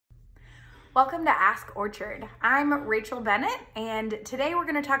Welcome to Ask Orchard. I'm Rachel Bennett, and today we're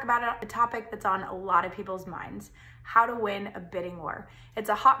going to talk about a topic that's on a lot of people's minds: how to win a bidding war. It's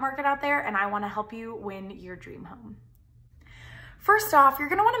a hot market out there, and I want to help you win your dream home. First off, you're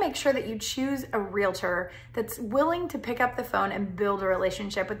going to want to make sure that you choose a realtor that's willing to pick up the phone and build a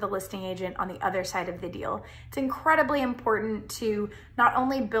relationship with the listing agent on the other side of the deal. It's incredibly important to not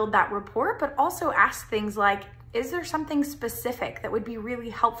only build that rapport, but also ask things like, is there something specific that would be really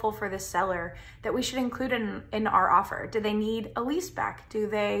helpful for the seller that we should include in our offer? Do they need a lease back? Do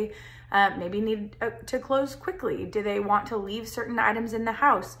they maybe need to close quickly? Do they want to leave certain items in the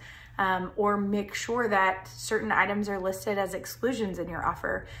house? Or make sure that certain items are listed as exclusions in your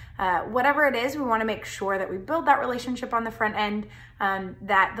offer. Whatever it is, we want to make sure that we build that relationship on the front end,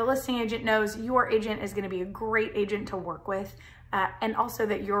 that the listing agent knows your agent is going to be a great agent to work with, and also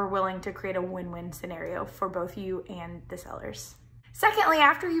that you're willing to create a win-win scenario for both you and the sellers. Secondly,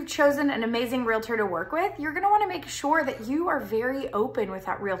 after you've chosen an amazing realtor to work with, you're going to want to make sure that you are very open with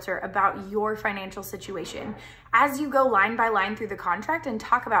that realtor about your financial situation. As you go line by line through the contract and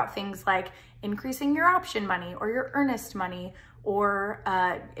talk about things like increasing your option money or your earnest money, or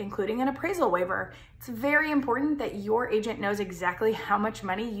including an appraisal waiver, it's very important that your agent knows exactly how much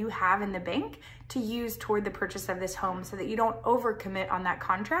money you have in the bank to use toward the purchase of this home, so that you don't overcommit on that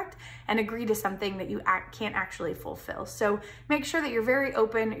contract and agree to something that you can't actually fulfill. So make sure that you're very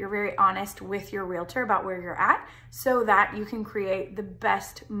open, you're very honest with your realtor about where you're at, so that you can create the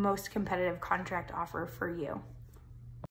best, most competitive contract offer for you.